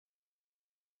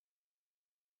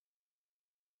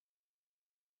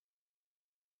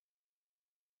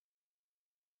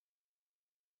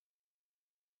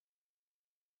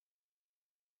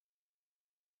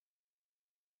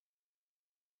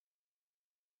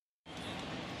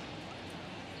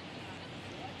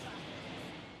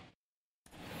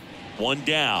One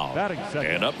down.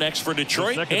 And up next for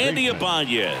Detroit, Andy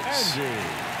Ibanez.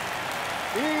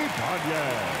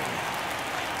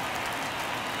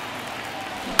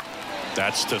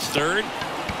 That's to third.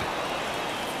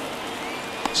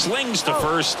 Slings to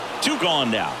first. 2 gone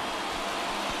now.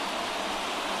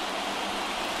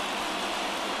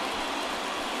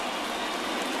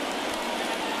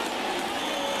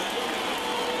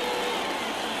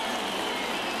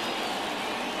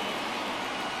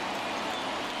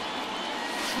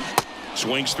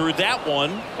 Swings through that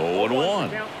one.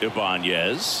 0-1.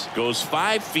 Ibanez goes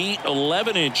 5 feet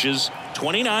 11 inches,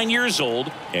 29 years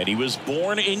old, and he was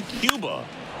born in Cuba.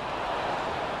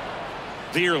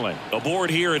 Vierling aboard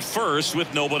here at first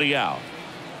with nobody out.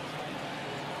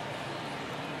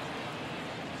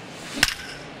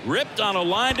 Ripped on a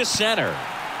line to center.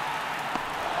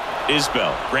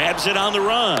 Isbell grabs it on the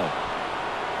run.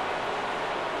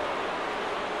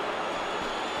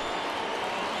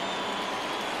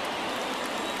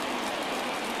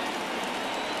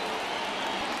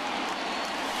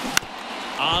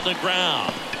 On the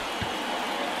ground.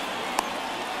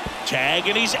 Tag,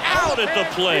 and he's out at the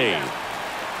plate.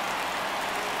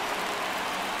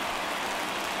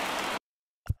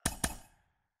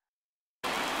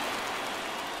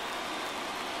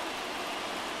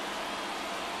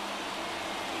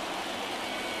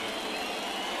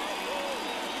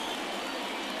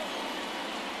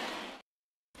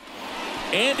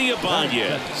 Andy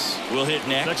Ibanez will hit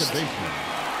next. Second baseman,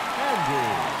 Andy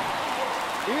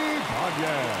Ibanez.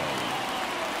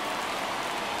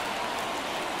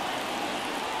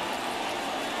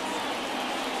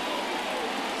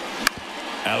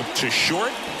 Out to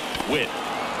short. Witt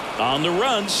on the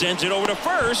run, sends it over to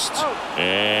first.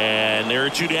 And there are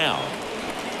 2 down.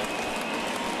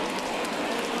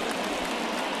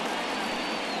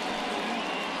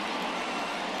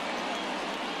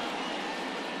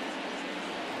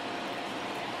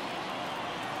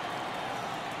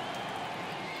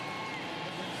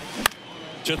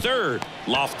 To third,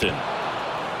 Lofton.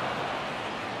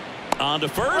 On to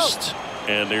first,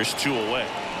 and there's 2 away.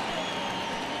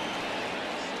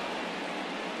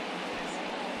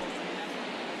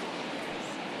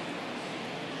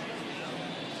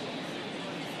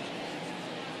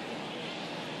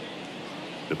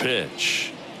 The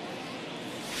pitch.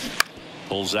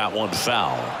 Pulls that one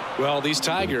foul. Well, these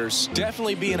Tigers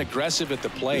definitely being aggressive at the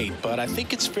plate, but I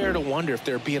think it's fair to wonder if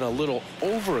they're being a little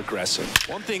over-aggressive.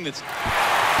 One thing that's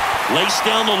laced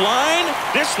down the line.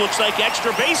 This looks like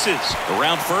extra bases.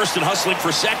 Around first and hustling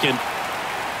for second.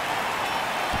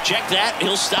 Check that.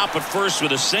 He'll stop at first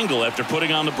with a single after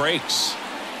putting on the brakes.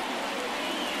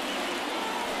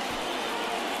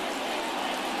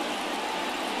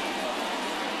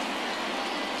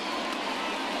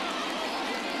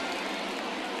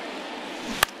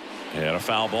 And a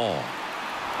foul ball.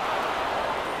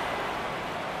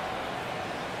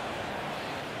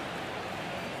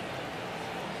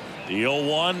 The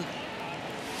 0-1.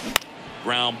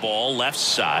 Ground ball left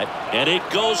side, and it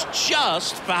goes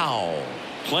just foul.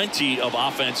 Plenty of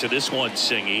offense in this one,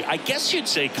 Singy. I guess you'd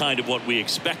say kind of what we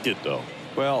expected, though.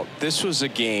 Well, this was a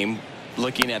game,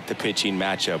 looking at the pitching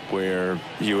matchup, where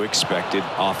you expected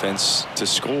offense to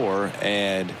score,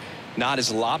 and not as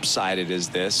lopsided as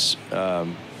this.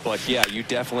 But yeah, you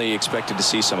definitely expected to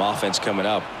see some offense coming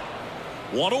up.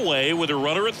 1 away with a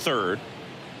runner at third.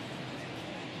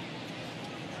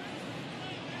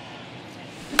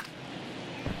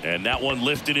 And that one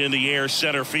lifted in the air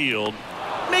center field.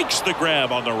 Makes the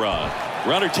grab on the run.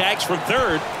 Runner tags from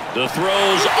third. The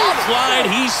throw's offline.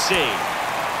 He's safe.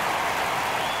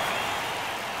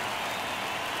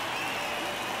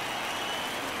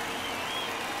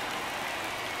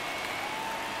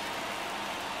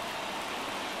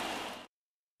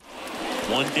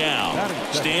 One down.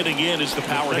 Standing in is the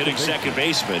power hitting second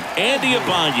baseman, Andy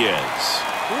Ibanez.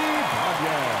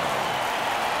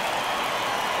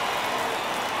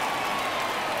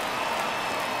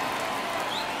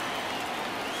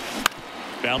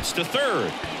 Bounce to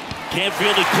third. Can't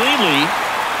field it cleanly.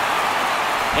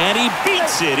 And he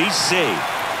beats it. He's safe.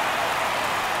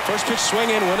 First pitch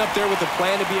swinging, went up there with a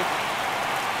plan to be a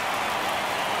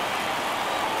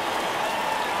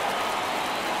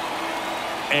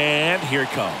And here it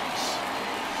comes.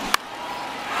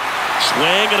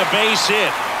 Swing and a base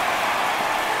hit.